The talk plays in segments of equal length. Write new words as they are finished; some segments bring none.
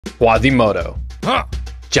Quasimodo, Huh.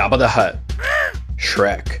 Jabba the Hutt,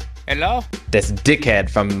 Shrek, Hello? this dickhead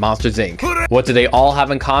from Monsters Inc. What do they all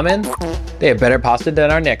have in common? They have better posture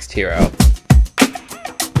than our next hero.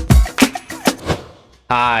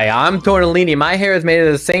 Hi, I'm Torte de Lini. My hair is made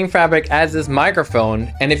of the same fabric as this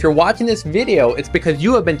microphone, and if you're watching this video, it's because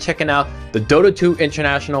you have been checking out the Dota 2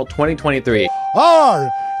 International 2023.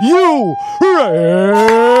 Are you ready?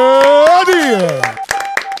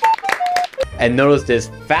 And notice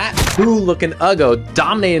this fat, boo-looking Uggo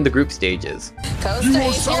dominating the group stages. He's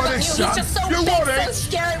just so big, so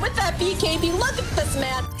scary with that BKB. Look at this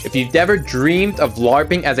man. If you've ever dreamed of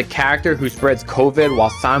LARPing as a character who spreads COVID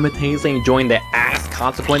while simultaneously enjoying the ass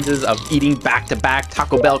consequences of eating back-to-back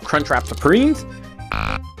Taco Bell Crunchwrap Supremes,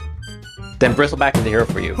 then Bristleback is the hero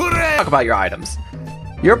for you. Talk about your items.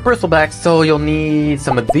 You're Bristleback, so you'll need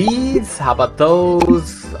some of these. How about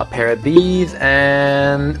those? A pair of these,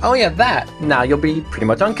 and oh yeah, that. Now you'll be pretty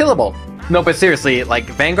much unkillable. No, but seriously, like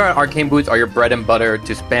Vanguard Arcane Boots are your bread and butter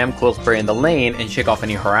to spam Quill Spray in the lane and shake off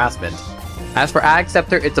any harassment. As for Ag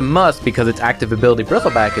Scepter, it's a must because its active ability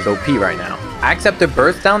Bristleback is OP right now. Ag Scepter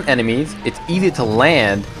bursts down enemies, it's easy to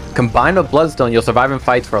land, combined with Bloodstone you'll survive in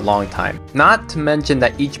fights for a long time. Not to mention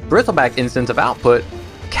that each Bristleback instance of output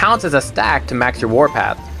counts as a stack to max your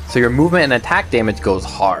warpath, so your movement and attack damage goes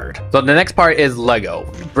hard. So the next part is Lego.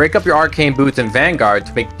 Break up your Arcane Boots and Vanguard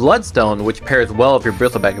to make Bloodstone, which pairs well with your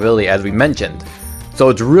Bristleback ability as we mentioned. So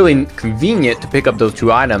it's really convenient to pick up those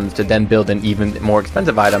two items to then build an even more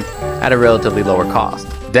expensive item at a relatively lower cost.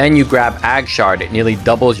 Then you grab Ag Shard, it nearly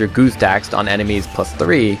doubles your goo stacks on enemies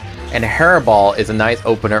 +3, and Hairball is a nice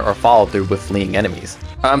opener or follow through with fleeing enemies.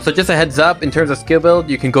 So just a heads up, in terms of skill build,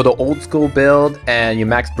 you can go the old school build and you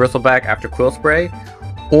max Bristleback after Quill Spray,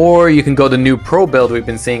 or you can go the new pro build we've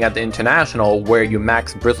been seeing at the International where you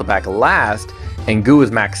max Bristleback last and Goo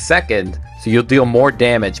is max second, so you'll deal more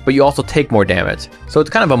damage, but you also take more damage. So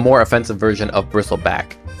it's kind of a more offensive version of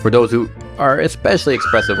Bristleback for those who are especially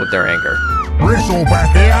expressive with their anger.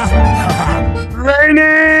 Bristleback here.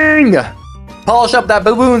 Laning! Polish up that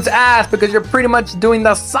baboon's ass because you're pretty much doing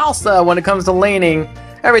the salsa when it comes to laning.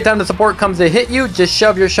 Every time the support comes to hit you, just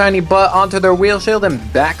shove your shiny butt onto their wheel shield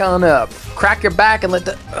and back on up. Crack your back and let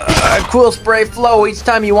the Quill Spray flow each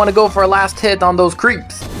time you want to go for a last hit on those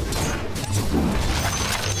creeps.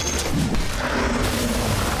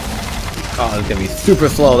 Oh, it's gonna be super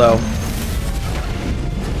slow though.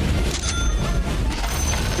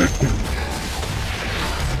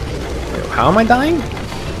 Wait, how am I dying?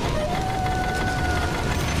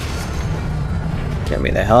 Get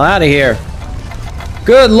me the hell out of here.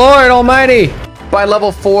 Good Lord Almighty! By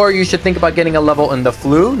level 4, you should think about getting a level in the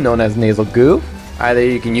flu, known as nasal goo. Either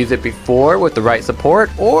you can use it before with the right support,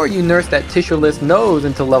 or you nurse that tissue-less nose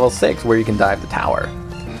until level 6 where you can dive the tower.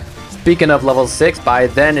 Speaking of level 6, by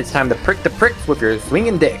then it's time to prick the pricks with your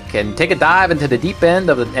swinging dick and take a dive into the deep end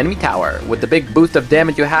of the enemy tower. With the big boost of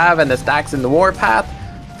damage you have and the stacks in the warpath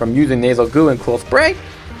from using nasal goo and Quill Spray,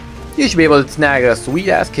 you should be able to snag a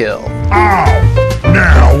sweet-ass kill. Ow!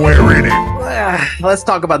 Now we're in it. Let's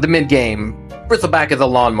talk about the mid-game. Bristleback is a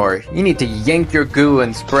lawnmower. You need to yank your goo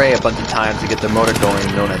and spray a bunch of times to get the motor going,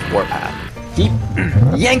 known as warpath. Keep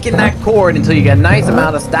yanking that cord until you get a nice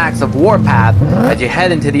amount of stacks of warpath as you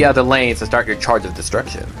head into the other lanes to start your charge of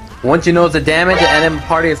destruction. Once you notice the damage the enemy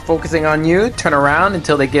party is focusing on you, turn around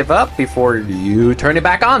until they give up before you turn it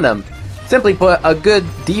back on them. Simply put, a good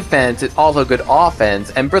defense is also good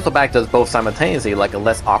offense, and Bristleback does both simultaneously like a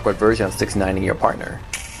less awkward version of 6ix9ing your partner.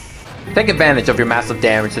 Take advantage of your massive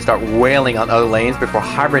damage to start wailing on other lanes before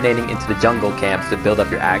hibernating into the jungle camps to build up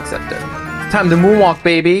your Ag Scepter. Time to moonwalk,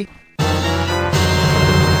 baby!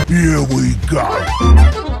 Here we go.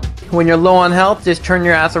 When you're low on health, just turn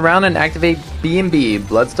your ass around and activate B&B,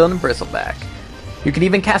 Bloodstone and Bristleback. You can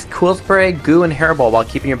even cast Quill Spray, Goo, and Hairball while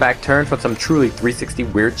keeping your back turned for some truly 360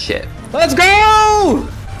 weird shit. Let's go!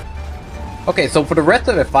 Okay, so for the rest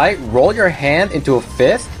of the fight, roll your hand into a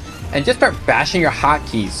fist and just start bashing your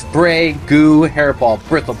hotkeys. Spray, Goo, Hairball,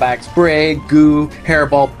 Bristleback. Spray, Goo,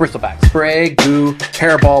 Hairball, Bristleback. Spray, Goo,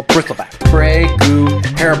 Hairball, Bristleback. Spray, Goo,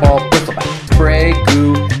 Hairball, Bristleback. Spray,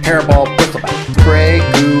 Goo, Hairball, Bristleback. Spray,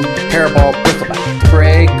 Goo, Hairball, Bristleback.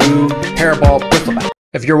 Spray, Goo, Hairball, Bristleback.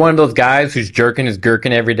 If you're one of those guys who's jerking his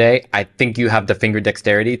gherkin every day, I think you have the finger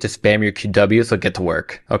dexterity to spam your QW, so get to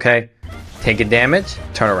work, okay? Taking damage,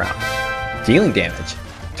 turn around. Dealing damage,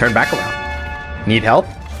 turn back around. Need help?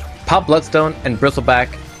 Pop Bloodstone and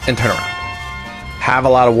Bristleback and turn around. Have a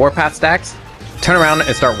lot of warpath stacks? Turn around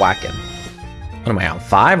and start whacking. What am I on,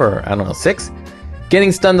 5 or I don't know, 6?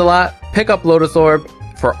 Getting stunned a lot, pick up Lotus Orb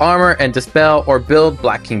for armor and dispel or build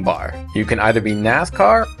Black King Bar. You can either be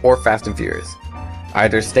NASCAR or Fast and Furious.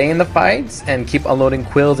 Either stay in the fights and keep unloading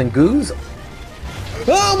quills and goos.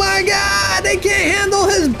 Oh my god, they can't handle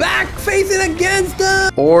his back facing against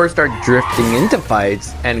them! Or start drifting into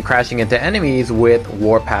fights and crashing into enemies with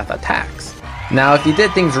warpath attacks. Now if you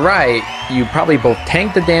did things right, you probably both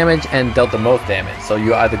tanked the damage and dealt the most damage, so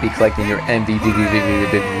you'll either be collecting your MVP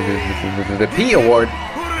award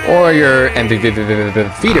or your MVP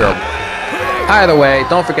feeder award. Either way,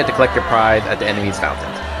 don't forget to collect your prize at the enemy's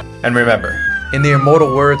fountains. And remember, in the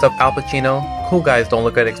immortal words of Al Pacino, cool guys don't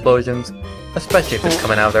look at explosions, especially if it's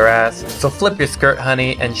coming out of their ass. So flip your skirt,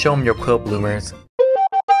 honey, and show them your quill bloomers.